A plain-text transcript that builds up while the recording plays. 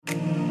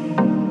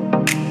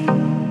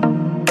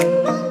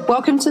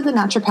Welcome to the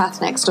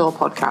Naturopath Next Door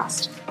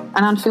podcast,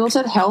 an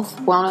unfiltered health,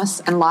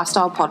 wellness and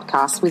lifestyle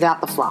podcast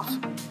without the fluff.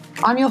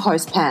 I'm your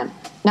host, Pam,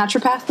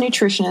 naturopath,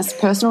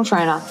 nutritionist, personal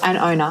trainer and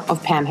owner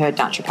of Pam Heard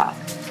Naturopath.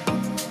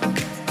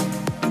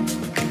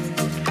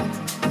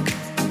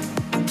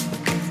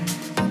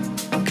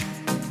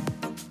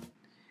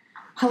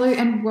 Hello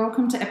and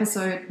welcome to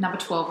episode number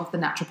 12 of the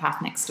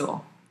Naturopath Next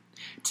Door.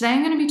 Today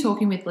I'm going to be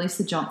talking with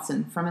Lisa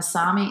Johnson from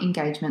Asami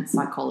Engagement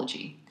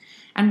Psychology.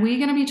 And we're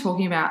going to be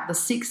talking about the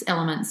 6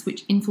 elements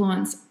which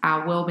influence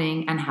our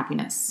well-being and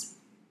happiness.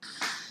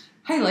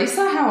 Hey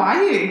Lisa, how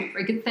are you?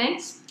 Very good,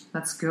 thanks.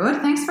 That's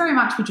good. Thanks very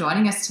much for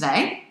joining us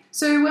today.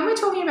 So when we're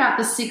talking about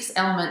the 6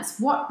 elements,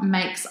 what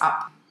makes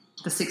up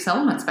the 6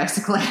 elements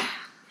basically?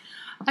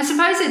 I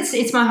suppose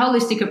it's my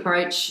holistic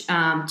approach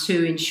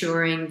to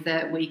ensuring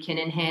that we can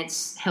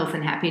enhance health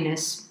and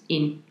happiness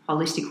in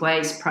holistic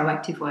ways,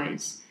 proactive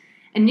ways.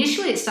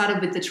 Initially it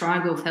started with the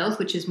triangle of health,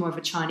 which is more of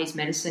a Chinese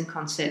medicine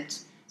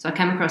concept. So I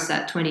came across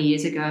that 20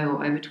 years ago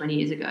or over 20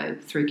 years ago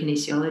through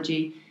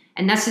kinesiology.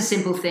 And that's a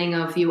simple thing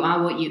of you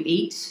are what you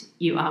eat,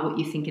 you are what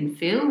you think and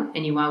feel,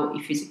 and you are what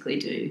you physically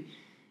do.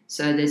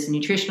 So there's the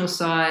nutritional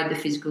side, the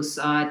physical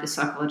side, the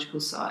psychological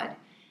side.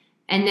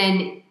 And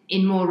then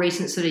in more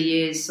recent sort of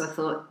years, I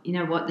thought, you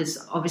know what, there's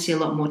obviously a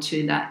lot more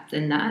to that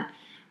than that.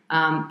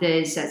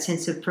 There's that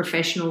sense of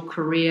professional,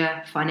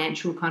 career,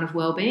 financial kind of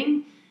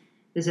well-being.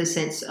 There's a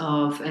sense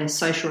of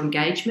social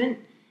engagement.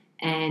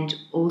 And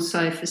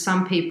also for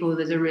some people,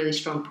 there's a really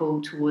strong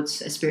pull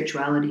towards a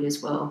spirituality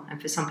as well. And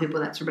for some people,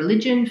 that's a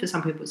religion. For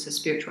some people, it's a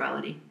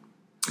spirituality.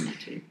 And that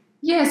too.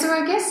 Yeah, so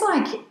I guess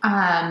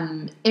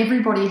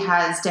everybody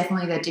has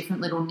definitely their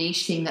different little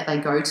niche thing that they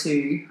go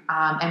to,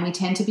 and we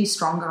tend to be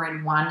stronger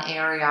in one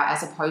area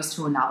as opposed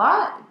to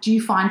another. Do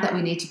you find that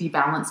we need to be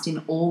balanced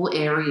in all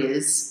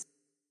areas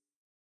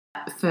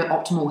for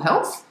optimal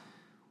health,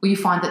 or you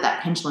find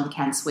that pendulum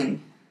can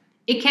swing?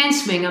 It can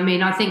swing. I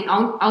mean, I think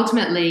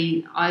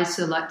ultimately I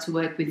still like to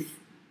work with,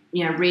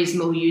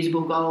 reasonable,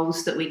 usable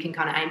goals that we can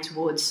kind of aim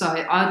towards. So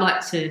I'd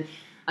like to,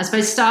 I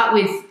suppose, start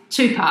with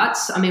 2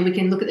 parts. I mean, we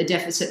can look at the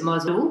deficit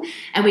model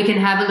and we can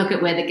have a look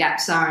at where the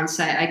gaps are and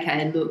say,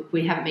 okay, look,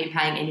 we haven't been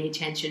paying any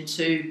attention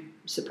to,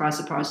 surprise,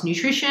 surprise,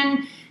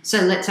 nutrition. So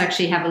let's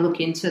actually have a look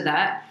into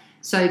that.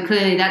 So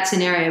clearly that's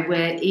an area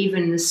where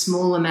even the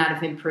small amount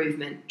of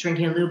improvement,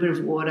 drinking a little bit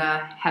of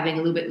water, having a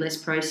little bit less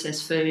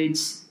processed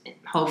foods,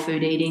 whole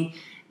food eating,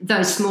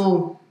 those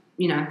small,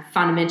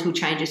 fundamental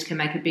changes can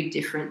make a big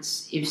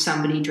difference if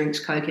somebody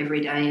drinks Coke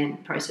every day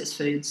and processed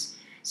foods.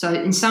 So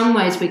in some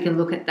ways we can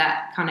look at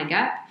that kind of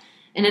gap.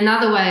 In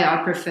another way,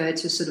 I prefer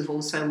to sort of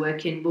also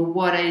work in, well,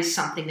 what is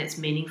something that's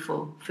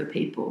meaningful for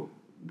people?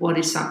 What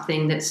is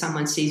something that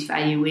someone sees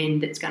value in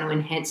that's going to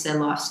enhance their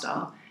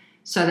lifestyle?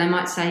 So they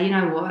might say, you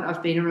know what,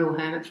 I've been a real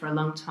hermit for a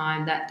long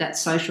time. That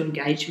social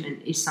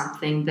engagement is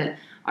something that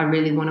I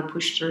really want to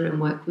push through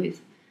and work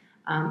with.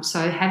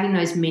 So having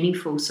those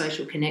meaningful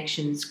social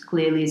connections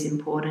clearly is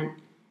important.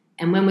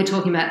 And when we're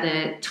talking about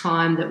the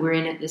time that we're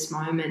in at this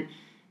moment,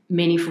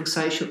 meaningful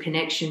social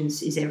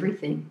connections is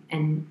everything.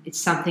 And it's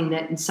something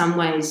that in some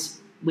ways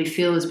we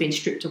feel has been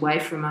stripped away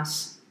from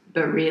us,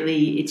 but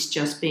really it's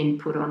just been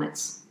put on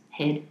its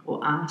head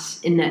or arse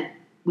in that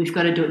we've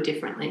got to do it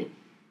differently.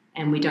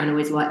 And we don't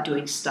always like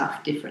doing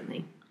stuff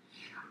differently.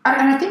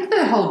 And I think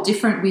the whole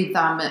different with,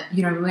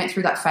 we went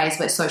through that phase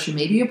where social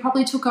media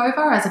probably took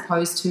over as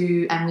opposed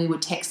to, and we were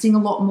texting a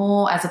lot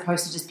more as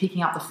opposed to just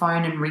picking up the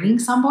phone and ringing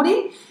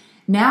somebody.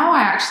 Now I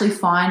actually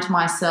find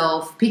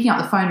myself picking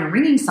up the phone and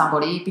ringing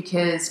somebody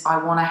because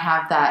I want to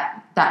have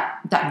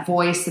that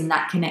voice and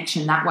that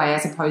connection that way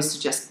as opposed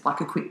to just like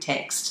a quick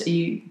text. Do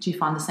you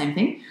find the same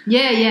thing?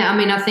 Yeah. I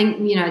mean, I think,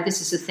 this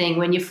is the thing.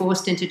 When you're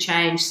forced into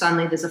change,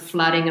 suddenly there's a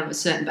flooding of a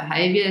certain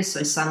behaviour.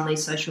 So suddenly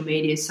social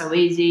media is so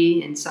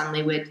easy and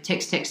suddenly we're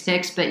text.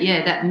 But,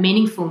 yeah, that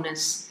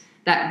meaningfulness,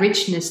 that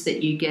richness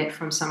that you get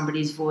from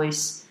somebody's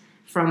voice,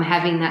 from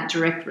having that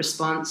direct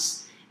response.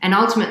 And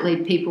ultimately,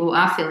 people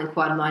are feeling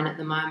quite alone at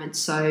the moment.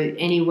 So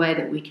any way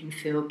that we can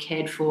feel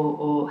cared for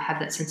or have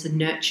that sense of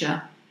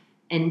nurture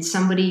and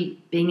somebody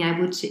being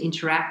able to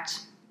interact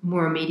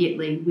more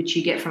immediately, which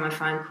you get from a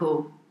phone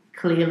call,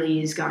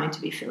 clearly is going to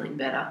be feeling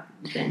better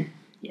than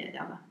the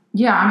other.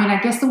 Yeah, I mean,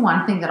 I guess the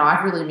one thing that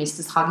I've really missed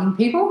is hugging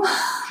people.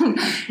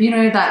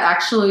 That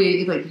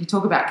actually, like you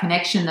talk about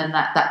connection and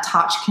that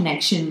touch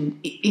connection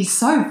is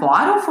so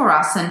vital for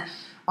us. And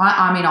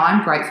I mean,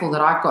 I'm grateful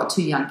that I've got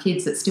 2 young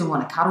kids that still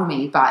want to cuddle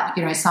me, but,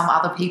 some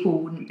other people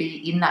wouldn't be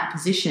in that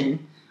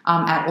position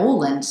at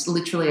all and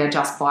literally are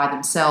just by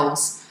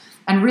themselves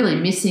and really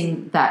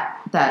missing that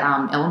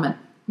element.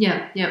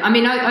 Yeah. I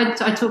mean, I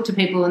talk to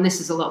people, and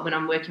this is a lot when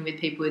I'm working with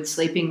people with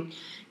sleeping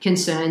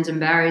concerns and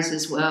barriers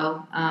as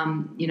well,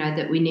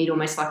 that we need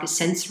almost like a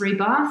sensory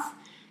bath.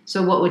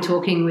 So what we're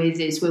talking with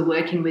is we're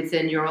working with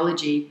the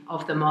neurology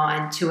of the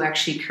mind to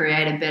actually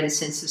create a better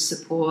sense of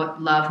support,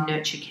 love,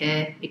 nurture,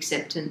 care,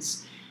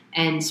 acceptance.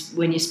 And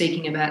when you're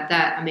speaking about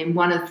that, I mean,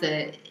 one of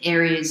the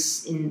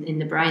areas in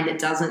the brain that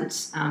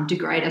doesn't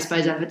degrade, I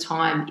suppose, over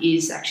time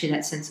is actually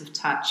that sense of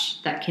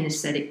touch, that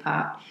kinesthetic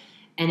part.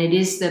 And it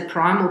is the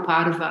primal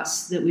part of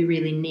us that we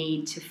really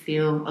need to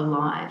feel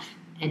alive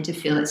and to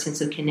feel that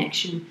sense of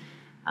connection.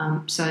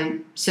 So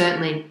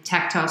certainly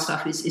tactile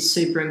stuff is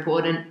super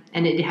important,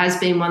 and it has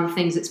been one of the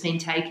things that's been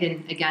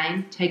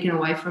taken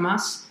away from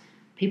us.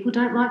 People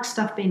don't like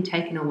stuff being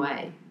taken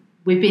away.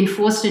 We've been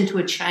forced into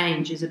a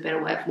change is a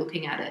better way of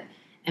looking at it,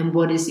 and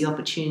what is the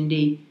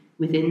opportunity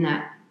within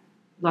that.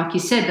 Like you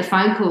said, the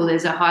phone call,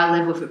 there's a high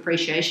level of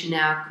appreciation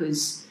now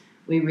because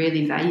we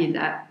really value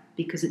that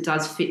because it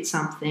does fit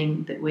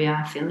something that we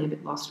are feeling a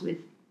bit lost with.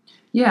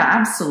 Yeah,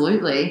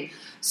 absolutely.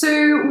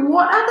 So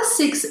what are the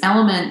 6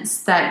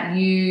 elements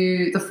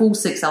the full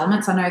 6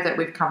 elements, I know that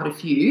we've covered a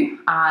few,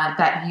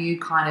 that you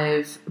kind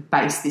of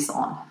base this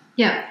on?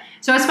 Yeah.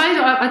 So I suppose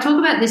I talk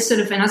about this sort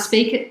of, and I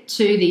speak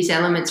to these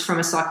elements from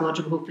a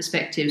psychological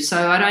perspective.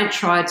 So I don't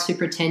try to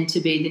pretend to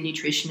be the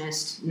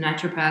nutritionist,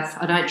 naturopath.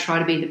 I don't try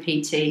to be the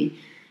PT,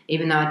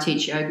 even though I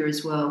teach yoga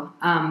as well.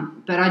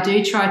 But I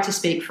do try to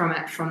speak from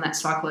that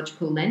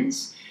psychological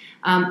lens.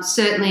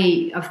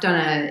 Certainly, I've done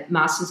a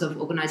Masters of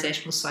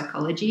Organisational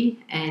Psychology,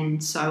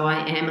 and so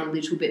I am a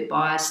little bit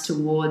biased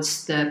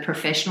towards the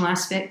professional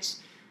aspect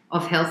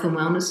of health and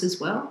wellness as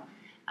well,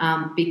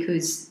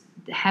 because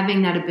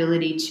having that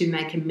ability to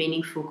make a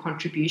meaningful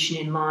contribution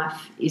in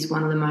life is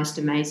one of the most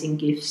amazing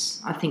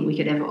gifts I think we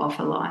could ever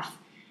offer life.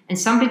 And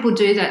some people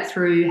do that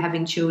through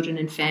having children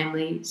and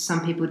family.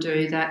 Some people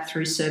do that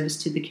through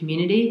service to the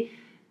community,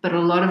 but a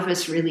lot of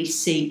us really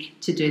seek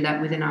to do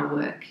that within our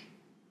work.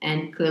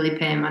 And clearly,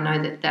 Pam, I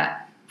know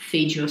that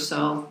feeds your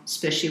soul,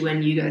 especially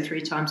when you go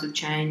through times of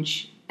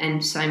change,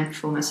 and same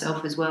for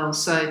myself as well.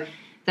 So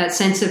that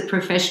sense of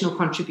professional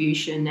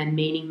contribution and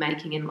meaning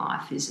making in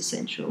life is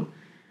essential.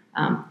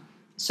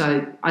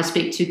 So I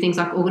speak to things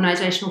like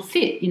organisational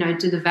fit.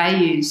 Do the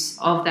values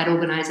of that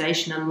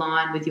organisation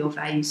align with your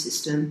value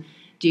system?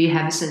 Do you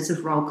have a sense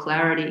of role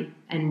clarity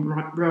and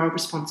role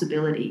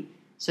responsibility?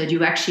 So do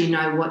you actually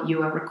know what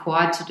you are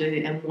required to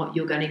do and what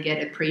you're going to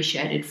get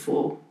appreciated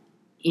for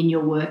in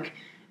your work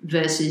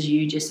versus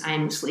you just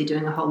aimlessly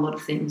doing a whole lot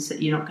of things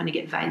that you're not going to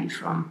get value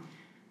from?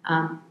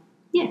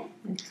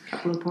 That's a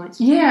couple of points.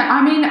 Yeah,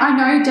 I mean, I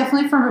know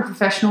definitely from a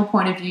professional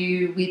point of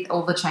view with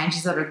all the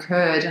changes that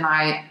occurred and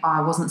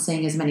I wasn't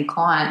seeing as many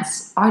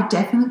clients, I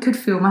definitely could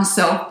feel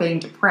myself being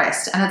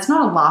depressed. And it's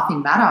not a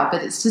laughing matter,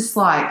 but it's just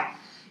like,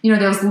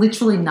 there was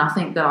literally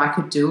nothing that I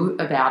could do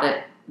about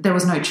it. There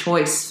was no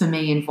choice for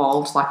me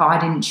involved. Like I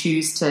didn't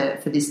choose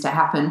for this to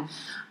happen.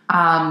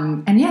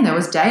 There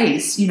was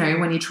days,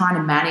 when you're trying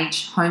to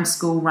manage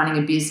homeschool, running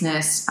a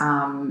business,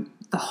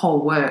 the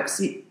whole works.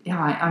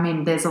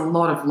 There's a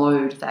lot of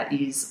load that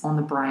is on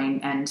the brain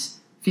and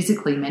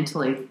physically,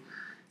 mentally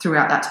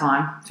throughout that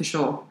time, for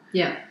sure.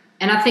 Yeah.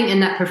 And I think in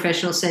that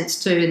professional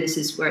sense too, and this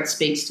is where it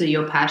speaks to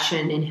your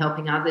passion in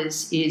helping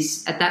others,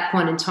 is at that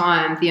point in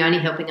time, the only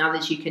helping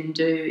others you can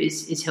do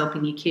is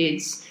helping your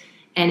kids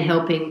and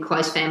helping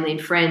close family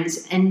and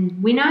friends.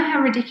 And we know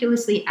how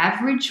ridiculously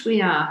average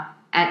we are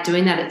at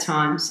doing that at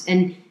times.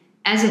 And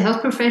as a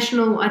health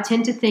professional, I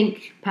tend to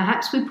think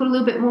perhaps we put a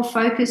little bit more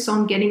focus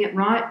on getting it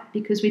right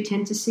because we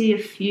tend to see a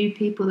few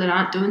people that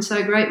aren't doing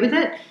so great with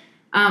it.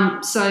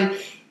 And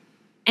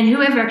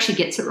whoever actually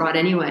gets it right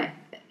anyway,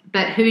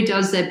 but who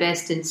does their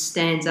best and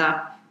stands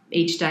up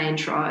each day and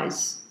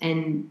tries.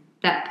 And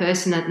that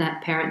person and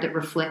that parent that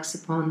reflects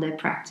upon their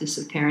practice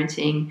of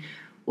parenting,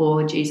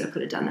 or geez, I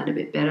could have done that a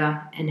bit better,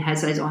 and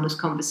has those honest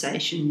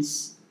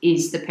conversations,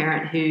 is the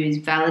parent who is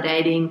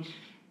validating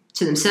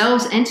to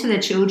themselves and to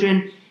their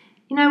children,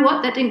 you know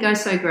what, that didn't go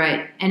so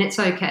great, and it's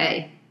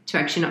okay to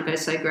actually not go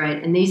so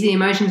great. And these are the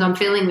emotions I'm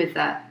feeling with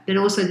that, but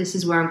also this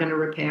is where I'm going to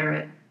repair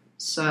it.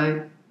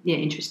 So, yeah,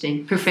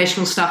 interesting.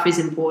 Professional stuff is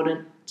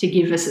important to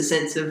give us a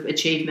sense of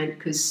achievement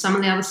because some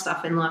of the other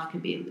stuff in life can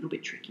be a little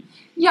bit tricky.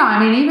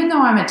 Yeah, even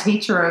though I'm a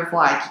teacher of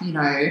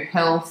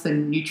health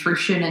and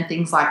nutrition and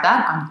things like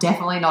that, I'm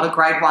definitely not a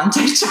grade 1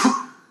 teacher.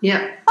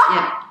 Yeah.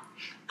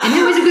 And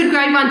who is a good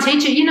grade 1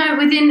 teacher?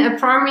 Within a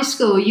primary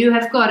school, you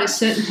have got a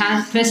certain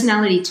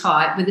personality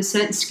type with a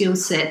certain skill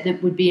set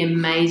that would be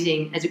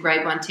amazing as a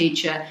grade 1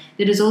 teacher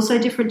that is also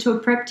different to a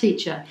prep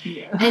teacher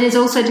and is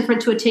also different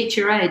to a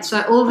teacher aide.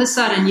 So all of a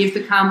sudden you've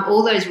become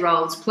all those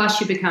roles, plus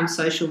you become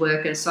social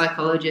worker,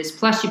 psychologist,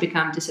 plus you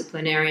become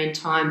disciplinarian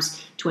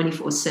times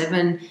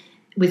 24/7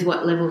 with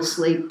what level of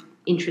sleep?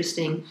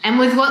 Interesting. And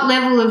with what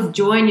level of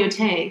joy in your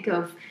tank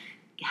of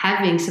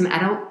having some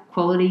adult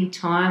quality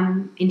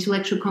time,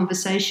 intellectual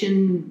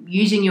conversation,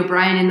 using your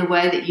brain in the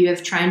way that you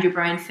have trained your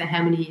brain for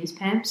how many years,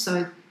 Pam?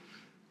 So,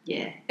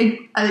 yeah.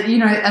 And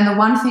the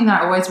one thing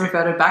that I always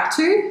reverted back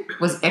to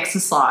was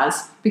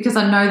exercise because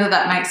I know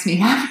that makes me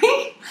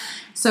happy.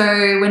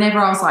 So whenever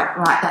I was like,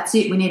 right, that's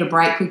it, we need a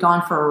break, we're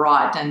going for a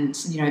ride, and,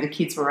 the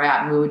kids were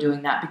out and we were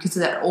doing that because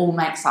that all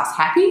makes us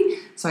happy.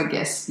 So I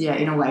guess, yeah,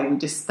 in a way,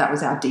 that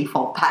was our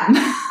default pattern.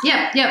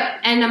 Yep.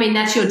 And,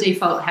 that's your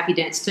default happy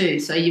dance too.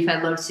 So you've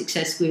had a lot of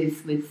success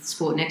with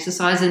sport and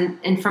exercise.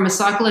 And from a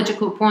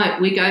psychological point,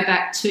 we go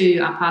back to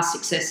our past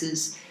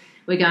successes.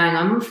 We're going,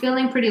 I'm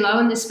feeling pretty low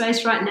in this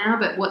space right now,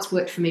 but what's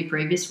worked for me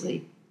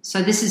previously?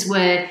 So this is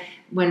where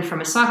when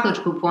from a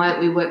psychological point,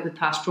 we work with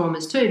past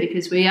traumas too,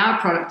 because we are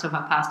a product of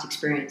our past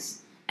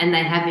experience and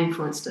they have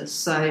influenced us.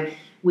 So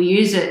we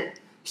use it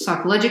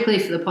psychologically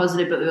for the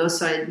positive, but we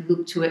also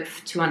look to it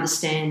to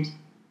understand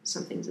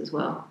some things as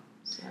well.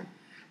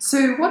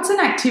 So what's an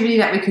activity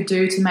that we could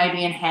do to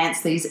maybe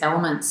enhance these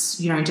elements,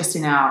 just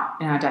in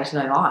our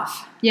day-to-day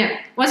life? Yeah.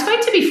 Well, I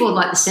spoke to before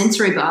like the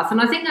sensory bath, and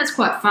I think that's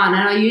quite fun,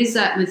 and I use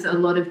that with a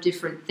lot of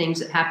different things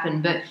that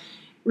happen. But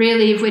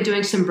really, if we're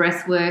doing some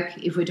breath work,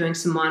 if we're doing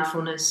some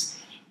mindfulness,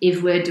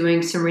 if we're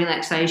doing some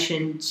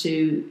relaxation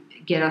to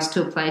get us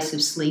to a place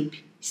of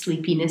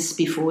sleepiness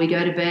before we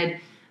go to bed,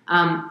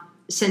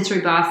 sensory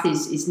bath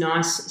is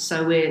nice.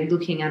 So we're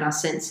looking at our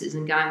senses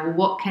and going, well,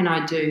 what can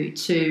I do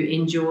to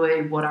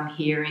enjoy what I'm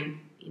hearing?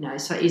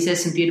 So is there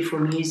some beautiful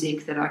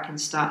music that I can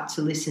start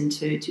to listen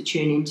to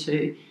tune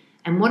into?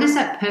 And what is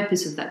that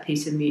purpose of that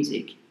piece of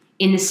music?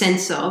 In the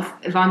sense of,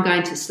 if I'm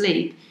going to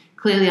sleep,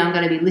 clearly I'm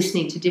going to be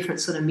listening to different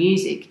sort of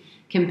music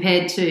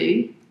compared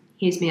to,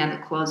 here's me out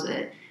the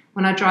closet.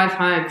 When I drive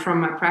home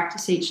from my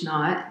practice each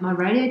night, my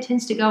radio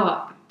tends to go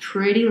up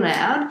pretty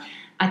loud.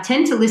 I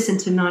tend to listen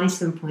to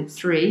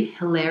 97.3,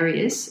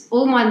 hilarious.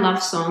 All my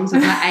love songs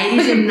of my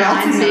 80s and 90s.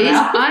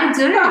 I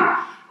do.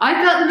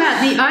 I got them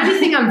out. The only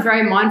thing I'm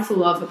very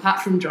mindful of,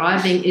 apart from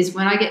driving, is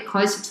when I get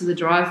closer to the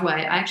driveway,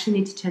 I actually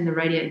need to turn the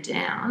radio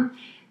down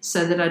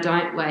so that I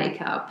don't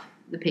wake up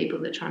the people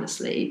that are trying to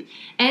sleep,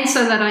 and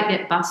so that I don't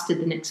get busted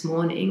the next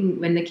morning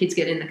when the kids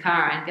get in the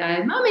car and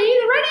go, Mummy,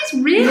 the radio's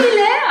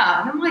really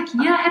loud. I'm like,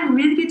 yeah, I had a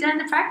really good day in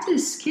the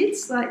practice,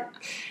 kids.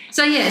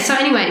 So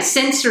anyway,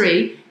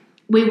 sensory.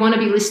 We want to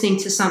be listening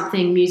to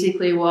something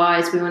musically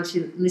wise. We want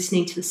to be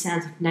listening to the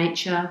sounds of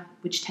nature,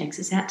 which takes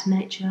us out to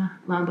nature,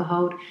 lo and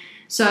behold.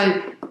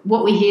 So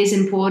what we hear is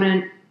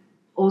important.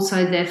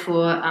 Also,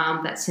 therefore,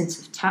 that sense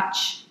of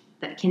touch,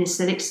 that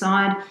kinesthetic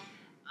side.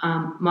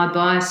 My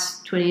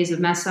bias, 20 years of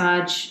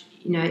massage,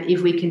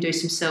 if we can do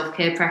some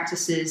self-care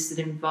practices that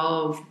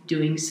involve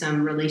doing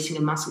some releasing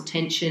of muscle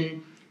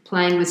tension,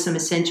 playing with some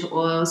essential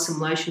oils, some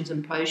lotions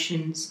and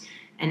potions,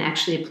 and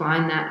actually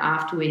applying that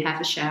after we have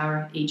a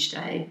shower each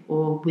day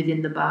or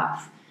within the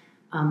bath.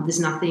 There's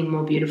nothing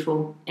more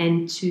beautiful.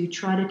 And to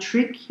try to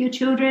trick your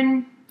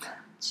children,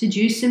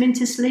 seduce them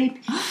into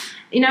sleep.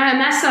 A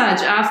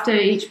massage after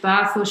each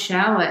bath or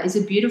shower is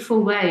a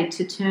beautiful way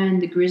to turn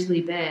the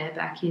grizzly bear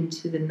back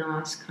into the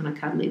nice kind of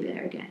cuddly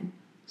bear again.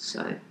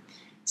 So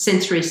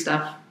sensory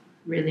stuff,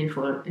 really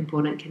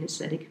important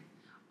kinesthetic.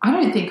 I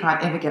don't think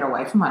I'd ever get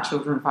away from my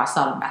children if I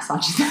started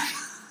massaging them.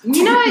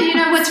 You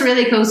know what's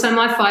really cool? So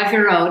my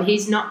 5-year-old,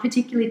 he's not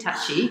particularly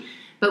touchy,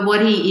 but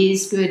what he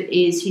is good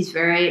is he's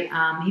very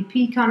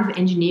he kind of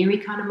engineering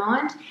kind of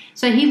mind.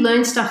 So he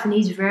learns stuff and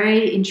he's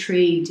very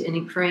intrigued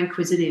and very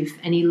inquisitive,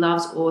 and he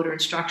loves order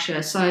and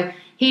structure. So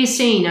he has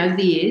seen over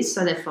the years,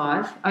 so they're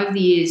 5, over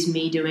the years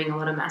me doing a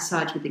lot of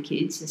massage with the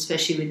kids,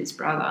 especially with his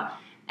brother.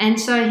 And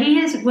so he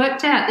has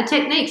worked out the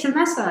techniques of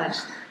massage.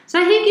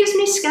 So he gives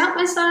me scalp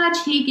massage,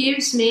 he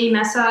gives me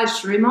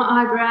massage through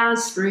my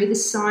eyebrows, through the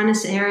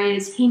sinus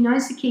areas. He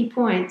knows the key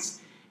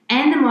points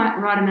and the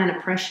right amount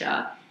of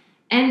pressure.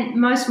 And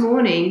most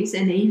mornings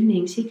and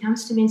evenings he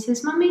comes to me and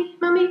says, Mummy,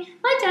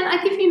 lie down,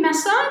 I give you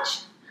massage.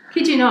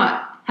 Kid you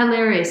not,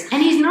 hilarious.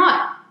 And he's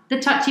not the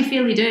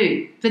touchy-feely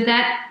dude, but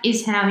that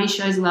is how he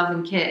shows love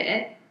and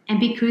care. And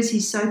because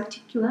he's so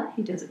particular,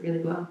 he does it really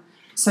well.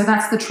 So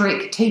that's the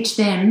trick. Teach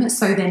them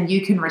so then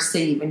you can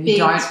receive and you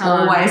don't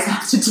always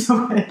have to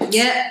do it.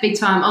 Yeah, big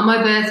time. On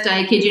my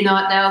birthday, kid you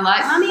not, they were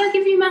like, Mummy, I'll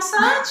give you a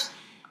massage.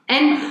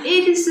 And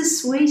it is the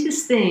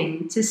sweetest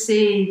thing to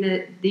see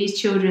that these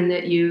children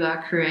that you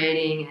are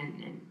creating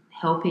and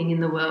helping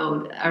in the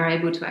world are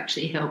able to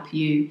actually help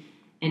you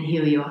and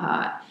heal your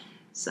heart.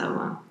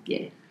 So,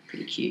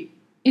 pretty cute.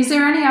 Is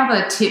there any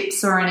other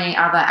tips or any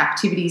other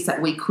activities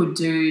that we could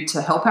do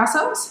to help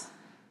ourselves?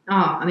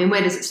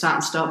 Where does it start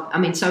and stop?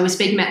 So we're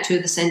speaking about 2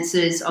 of the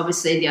senses.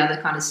 Obviously, the other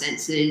kind of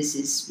senses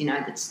is,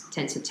 the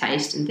sense of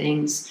taste and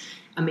things.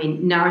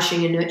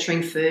 Nourishing and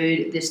nurturing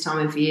food this time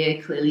of year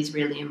clearly is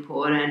really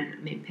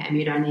important. Pam,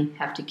 you'd only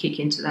have to kick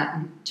into that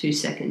in 2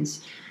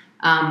 seconds.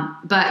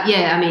 There's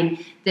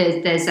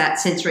that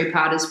sensory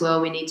part as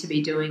well we need to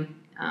be doing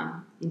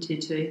into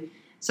too.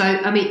 So,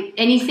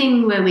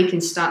 anything where we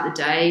can start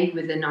the day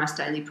with a nice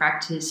daily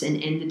practice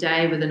and end the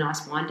day with a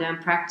nice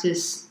wind-down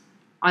practice.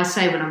 I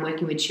say when I'm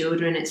working with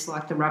children, it's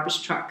like the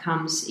rubbish truck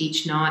comes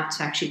each night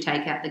to actually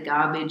take out the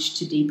garbage,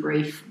 to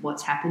debrief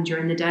what's happened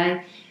during the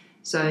day.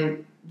 So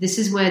this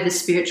is where the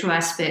spiritual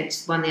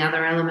aspect, one of the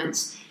other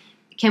elements,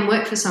 can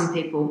work for some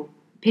people.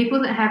 People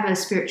that have a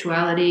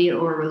spirituality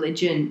or a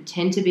religion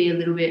tend to be a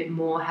little bit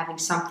more having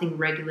something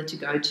regular to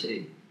go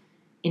to.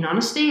 In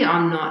honesty,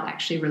 I'm not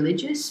actually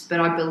religious,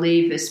 but I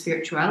believe that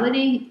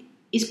spirituality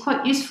is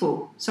quite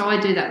useful. So I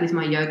do that with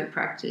my yoga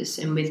practice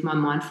and with my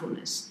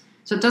mindfulness.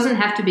 So it doesn't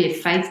have to be a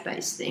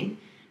faith-based thing,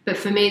 but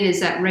for me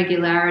there's that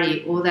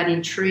regularity or that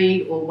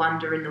intrigue or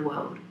wonder in the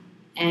world.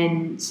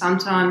 And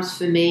sometimes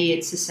for me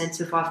it's a sense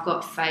of I've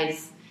got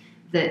faith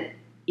that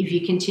if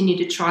you continue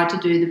to try to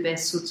do the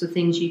best sorts of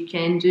things you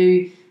can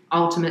do,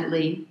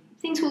 ultimately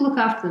things will look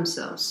after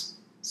themselves.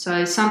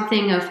 So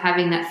something of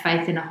having that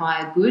faith in a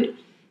higher good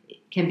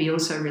can be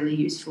also really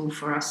useful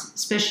for us,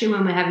 especially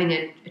when we're having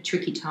a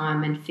tricky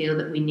time and feel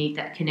that we need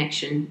that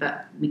connection,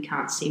 but we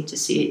can't seem to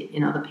see it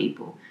in other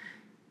people.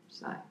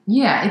 So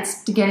yeah,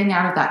 it's getting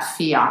out of that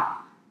fear.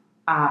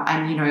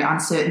 And, you know,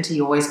 uncertainty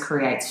always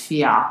creates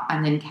fear,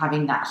 and then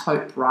having that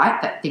hope,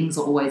 right, that things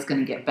are always going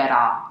to get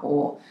better,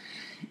 or,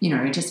 you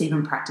know, just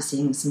even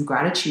practicing some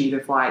gratitude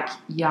of like,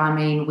 yeah, I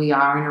mean, we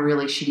are in a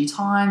really shitty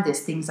time. There's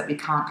things that we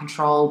can't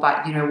control,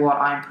 but you know what?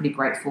 I'm pretty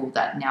grateful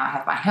that now I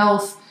have my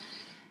health.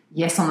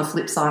 Yes, on the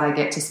flip side, I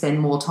get to spend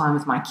more time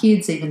with my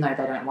kids, even though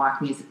they don't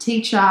like me as a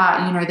teacher.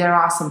 You know, there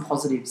are some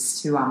positives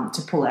to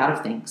pull out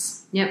of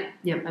things. Yep,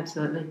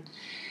 absolutely.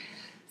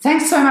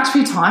 Thanks so much for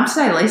your time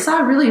today, Lisa.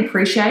 I really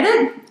appreciate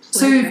it.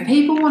 So if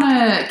people want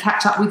to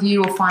catch up with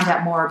you or find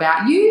out more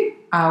about you,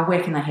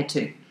 where can they head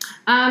to?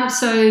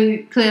 So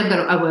clearly I've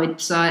got a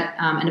website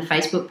and a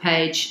Facebook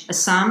page,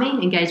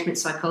 Asami, Engagement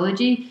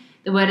Psychology.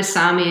 The word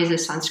Asami is a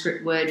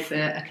Sanskrit word for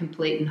a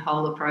complete and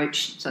whole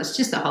approach. So it's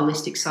just the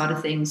holistic side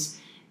of things.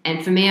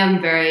 And for me,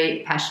 I'm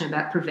very passionate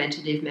about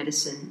preventative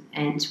medicine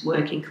and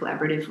working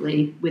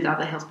collaboratively with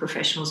other health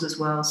professionals as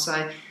well.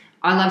 So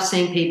I love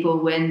seeing people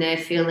when they're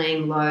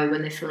feeling low,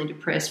 when they're feeling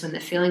depressed, when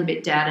they're feeling a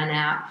bit down and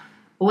out,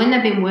 or when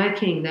they've been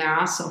working their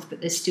ass off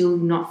but they're still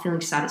not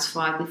feeling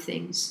satisfied with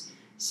things.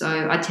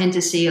 So I tend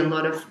to see a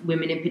lot of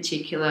women in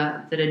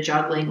particular that are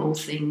juggling all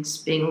things,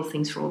 being all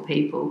things for all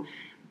people.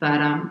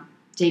 But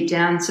deep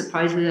down,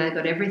 supposedly they've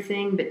got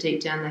everything, but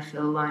deep down they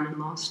feel alone and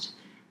lost.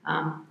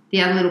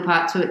 The other little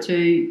part to it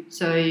too,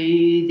 so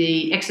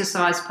the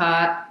exercise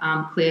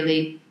part,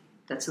 clearly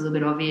that's a little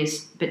bit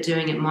obvious, but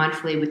doing it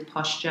mindfully with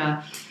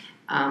posture,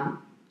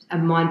 a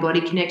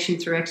mind-body connection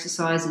through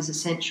exercise is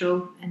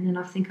essential. And then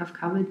I think I've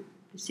covered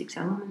the 6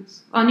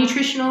 elements.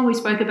 Nutritional we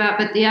spoke about,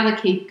 but the other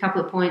key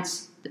couple of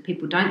points that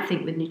people don't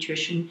think with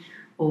nutrition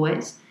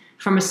always,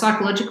 from a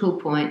psychological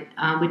point,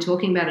 we're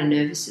talking about a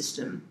nervous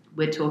system.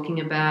 We're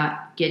talking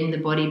about getting the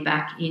body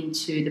back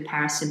into the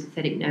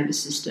parasympathetic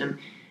nervous system,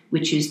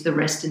 which is the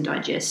rest and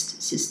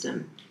digest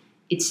system.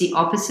 It's the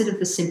opposite of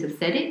the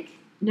sympathetic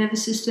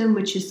nervous system,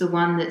 which is the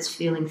one that's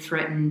feeling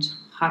threatened,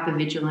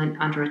 hypervigilant,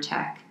 under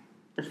attack,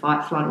 the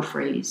fight, flight or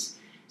freeze.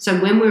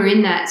 So when we're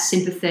in that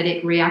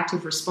sympathetic,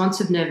 reactive,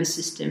 responsive nervous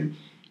system,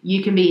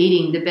 you can be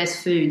eating the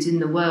best foods in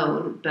the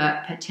world,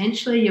 but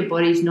potentially your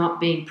body's not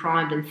being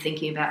primed and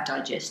thinking about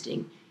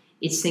digesting.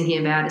 It's thinking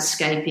about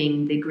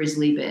escaping the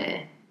grizzly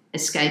bear,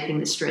 escaping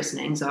the stress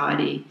and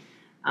anxiety,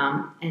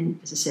 and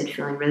as I said,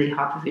 feeling really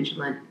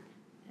hypervigilant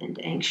and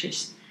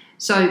anxious.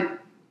 So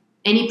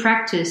any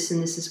practice,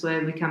 and this is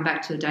where we come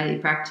back to a daily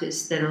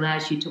practice that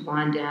allows you to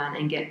wind down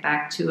and get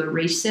back to a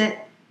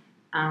reset,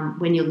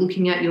 when you're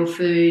looking at your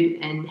food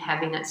and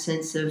having that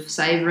sense of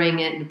savouring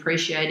it and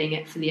appreciating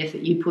it for the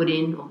effort you put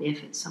in or the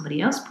effort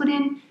somebody else put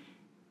in,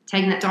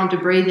 taking that time to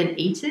breathe and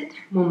eat it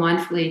more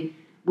mindfully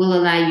will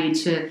allow you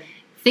to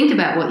think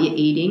about what you're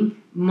eating,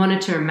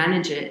 monitor and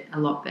manage it a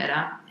lot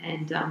better,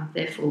 and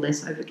therefore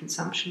less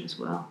overconsumption as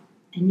well.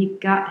 And your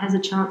gut has a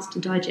chance to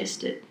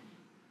digest it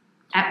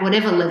at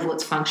whatever level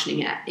it's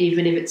functioning at.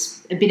 Even if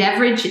it's a bit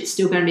average, it's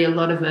still going to be a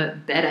lot of a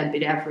better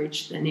bit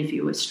average than if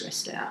you were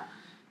stressed out.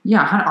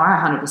 Yeah,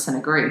 I 100%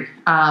 agree.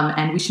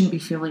 And we shouldn't be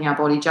filling our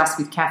body just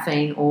with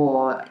caffeine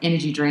or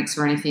energy drinks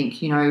or anything.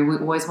 You know, we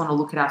always want to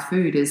look at our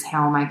food as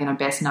how am I going to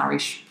best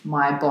nourish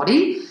my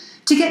body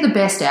to get the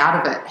best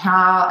out of it.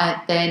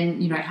 How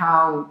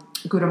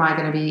good am I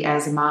going to be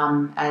as a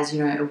mum, as,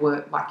 you know, a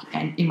work, like,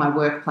 and in my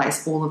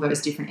workplace, all of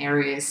those different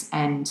areas,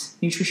 and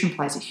nutrition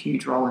plays a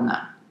huge role in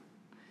that.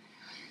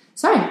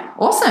 So,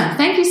 awesome.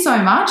 Thank you so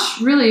much.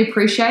 Really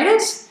appreciate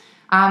it.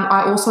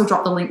 I also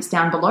dropped the links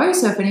down below,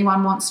 so if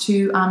anyone wants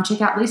to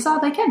check out Lisa,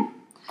 they can.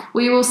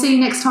 We will see you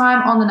next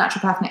time on The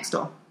Naturopath Next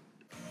Door.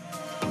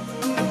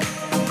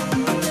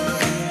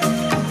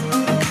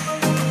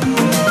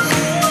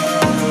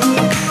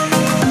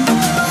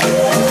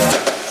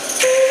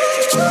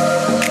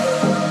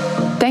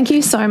 Thank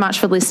you so much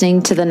for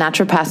listening to the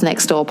Naturopath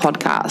Next Door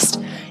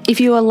podcast. If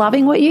you are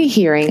loving what you're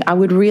hearing, I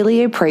would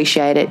really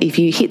appreciate it if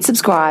you hit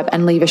subscribe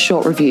and leave a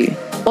short review.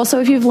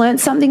 Also, if you've learned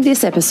something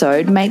this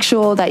episode, make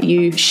sure that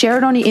you share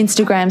it on your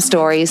Instagram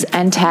stories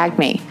and tag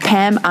me,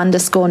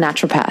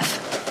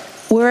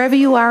 Pam_naturopath. Wherever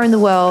you are in the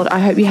world, I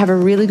hope you have a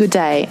really good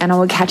day, and I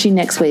will catch you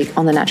next week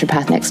on the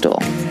Naturopath Next Door.